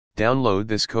Download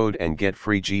this code and get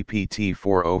free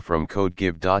GPT-4o from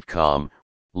codegive.com,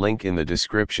 link in the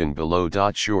description below.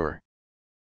 Sure.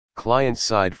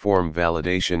 Client-side form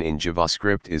validation in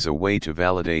JavaScript is a way to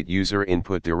validate user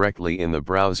input directly in the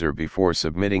browser before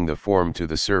submitting the form to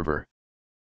the server.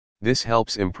 This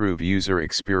helps improve user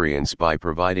experience by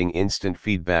providing instant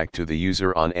feedback to the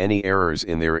user on any errors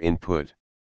in their input.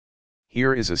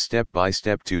 Here is a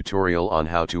step-by-step tutorial on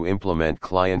how to implement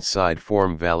client-side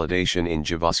form validation in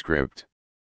JavaScript.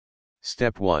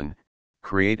 Step 1.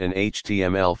 Create an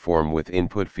HTML form with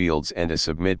input fields and a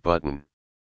submit button.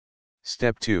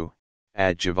 Step 2.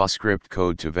 Add JavaScript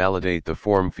code to validate the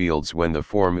form fields when the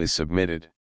form is submitted.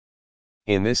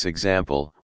 In this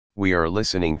example, we are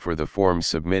listening for the form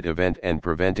submit event and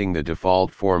preventing the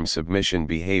default form submission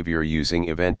behavior using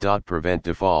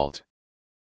event.preventDefault.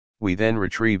 We then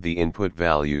retrieve the input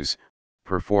values,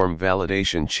 perform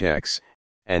validation checks,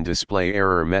 and display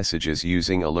error messages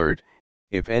using alert,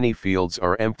 if any fields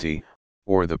are empty,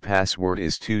 or the password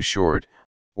is too short,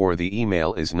 or the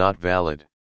email is not valid.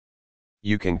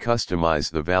 You can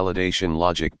customize the validation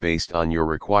logic based on your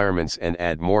requirements and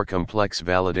add more complex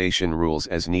validation rules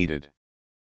as needed.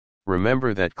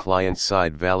 Remember that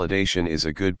client-side validation is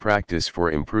a good practice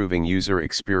for improving user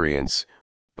experience,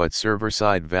 but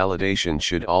server-side validation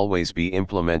should always be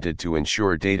implemented to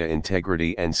ensure data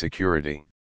integrity and security.